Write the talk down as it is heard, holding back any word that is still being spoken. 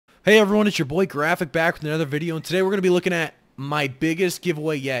Hey everyone, it's your boy Graphic back with another video, and today we're going to be looking at my biggest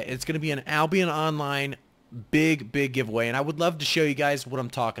giveaway yet. It's going to be an Albion Online big giveaway, and I would love to show you guys what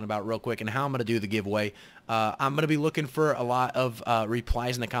I'm talking about real quick and how I'm going to do the giveaway. I'm going to be looking for a lot of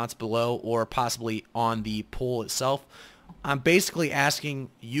replies in the comments below or possibly on the poll itself. I'm basically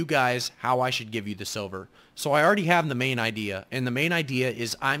asking you guys how I should give you the silver. So I already have the main idea, and the main idea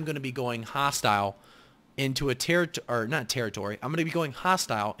is I'm going to be going hostile into a territory, or not territory, I'm going to be going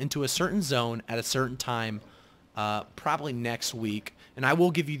hostile into a certain zone at a certain time, probably next week, and I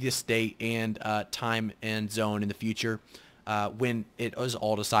will give you this date and time and zone in the future when it is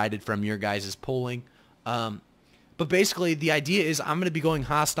all decided from your guys' polling. But basically the idea is I'm going to be going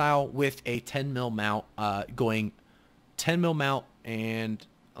hostile with a 10 mil mount, going 10 mil mount, and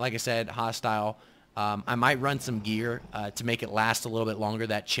like I said, hostile. I might run some gear to make it last a little bit longer,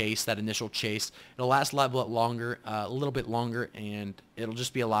 that initial chase. It'll last a little bit longer, and it'll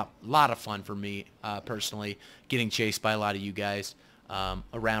just be a lot of fun for me personally, getting chased by a lot of you guys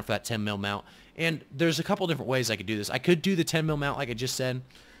around for that 10 mil mount. And there's a couple different ways I could do this. I could do the 10 mil mount like I just said,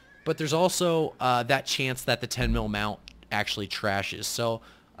 but there's also that chance that the 10 mil mount actually trashes. So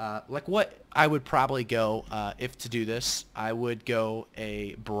like what I would probably go if to do this, I would go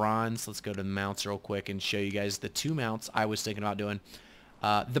a bronze. Let's go to the mounts real quick and show you guys the two mounts I was thinking about doing.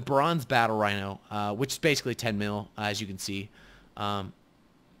 The bronze battle rhino, which is basically 10 mil, as you can see.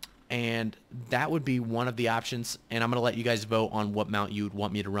 And that would be one of the options, and I'm going to let you guys vote on what mount you would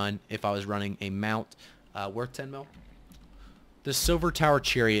want me to run if I was running a mount worth 10 mil. The Silver Tower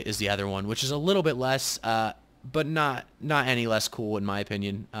Chariot is the other one, which is a little bit less, but not any less cool in my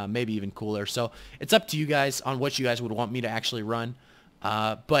opinion, maybe even cooler. So it's up to you guys on what you guys would want me to actually run.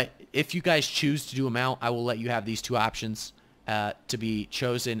 But if you guys choose to do a mount, I will let you have these two options to be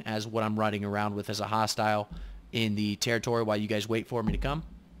chosen as what I'm running around with as a hostile in the territory while you guys wait for me to come.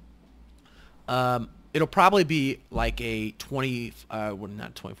 It'll probably be like a 20, well,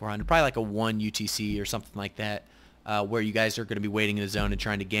 not 2400, probably like a 1 UTC or something like that, where you guys are going to be waiting in the zone and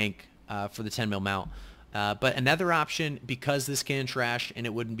trying to gank for the 10 mil mount. But another option, because this can trash and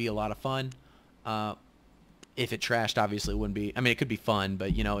it wouldn't be a lot of fun, if it trashed, obviously it wouldn't be, I mean, it could be fun,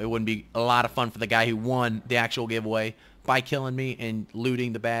 but, you know, it wouldn't be a lot of fun for the guy who won the actual giveaway by killing me and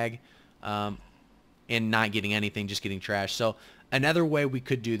looting the bag, and not getting anything, just getting trashed. So another way we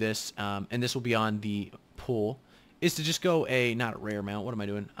could do this, and this will be on the pool, is to just go not a rare mount, what am I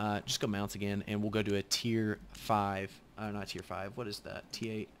doing? Just go mounts again, and we'll go to a tier 5, not tier 5, what is that,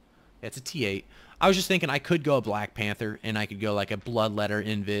 T8? Yeah, it's a T8. I was just thinking I could go a Black Panther, and I could go like a Bloodletter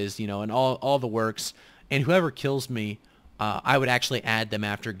Invis, you know, and all the works. And whoever kills me, I would actually add them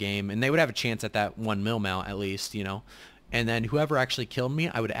after game, and they would have a chance at that 1 mil mount at least, you know. And then whoever actually killed me,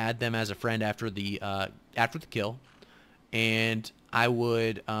 I would add them as a friend after the kill, and I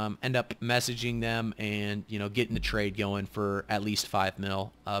would end up messaging them and, you know, getting the trade going for at least 5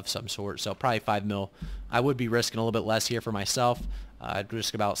 mil of some sort. So probably 5 mil. I would be risking a little bit less here for myself. I'd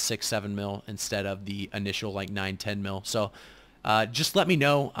risk about 6-7 mil instead of the initial like 9-10 mil. So just let me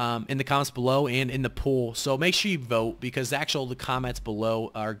know in the comments below and in the poll. So make sure you vote, because the comments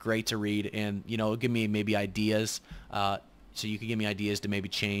below are great to read, and, you know, give me maybe ideas. So you can give me ideas to maybe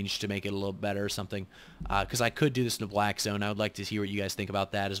change to make it a little better or something. Because I could do this in the black zone. I would like to hear what you guys think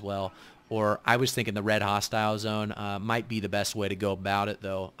about that as well. Or I was thinking the red hostile zone might be the best way to go about it,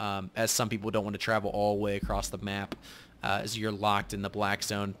 though, as some people don't want to travel all the way across the map, as you're locked in the black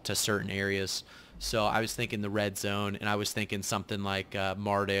zone to certain areas. So I was thinking the red zone, and I was thinking something like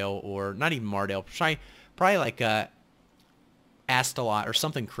Mardale, or not even Mardale, probably like Astalot or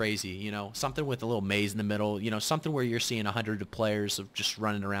something crazy, you know, something with a little maze in the middle, you know, something where you're seeing 100 of players of just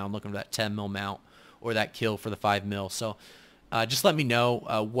running around looking for that 10 mil mount or that kill for the 5 mil. So just let me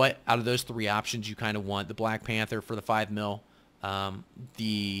know what out of those three options you kind of want: the Black Panther for the 5 mil,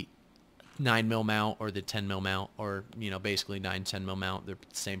 the 9 mil mount, or the 10 mil mount, or, you know, basically 9-10 mil mount. They're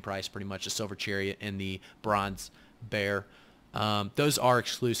the same price pretty much, the Silver Chariot and the Bronze Bear. Those are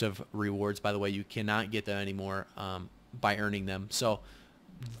exclusive rewards, by the way. You cannot get them anymore by earning them. So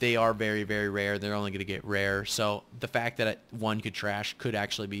they are very rare. They're only going to get rare. So the fact that one could trash could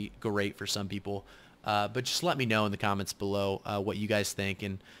actually be great for some people. But just let me know in the comments below what you guys think,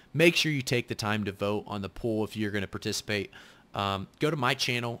 and make sure you take the time to vote on the poll if you're going to participate. Go to my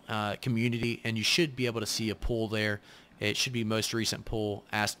channel, community, and you should be able to see a poll there. It should be most recent poll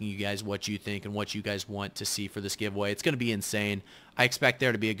asking you guys what you think and what you guys want to see for this giveaway. It's going to be insane. I expect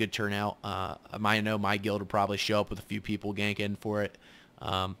there to be a good turnout. I know my guild will probably show up with a few people ganking for it.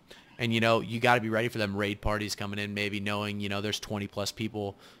 And, you know, you got to be ready for them raid parties coming in, maybe knowing, you know, there's 20+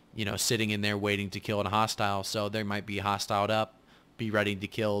 people, you know, sitting in there waiting to kill a hostile. So there might be hostiled up be ready to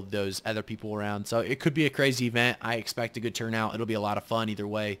kill those other people around. So it could be a crazy event. I expect a good turnout. It'll be a lot of fun either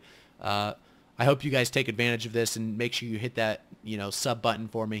way. I hope you guys take advantage of this and make sure you hit that, sub button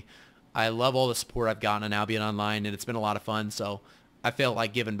for me. I love all the support I've gotten on Albion Online, and it's been a lot of fun. So I felt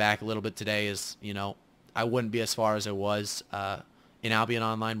like giving back a little bit today is, I wouldn't be as far as I was in Albion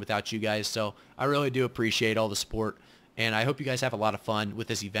Online without you guys. So I really do appreciate all the support, and I hope you guys have a lot of fun with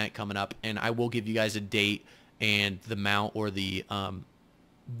this event coming up. And I will give you guys a date and the mount or the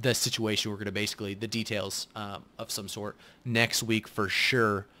situation we're going to basically, the details of some sort next week for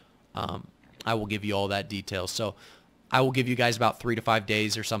sure. I will give you all that details. So I will give you guys about 3 to 5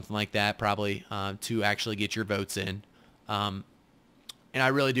 days or something like that probably to actually get your votes in. And I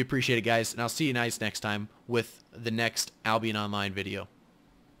really do appreciate it, guys. And I'll see you guys next time with the next Albion Online video.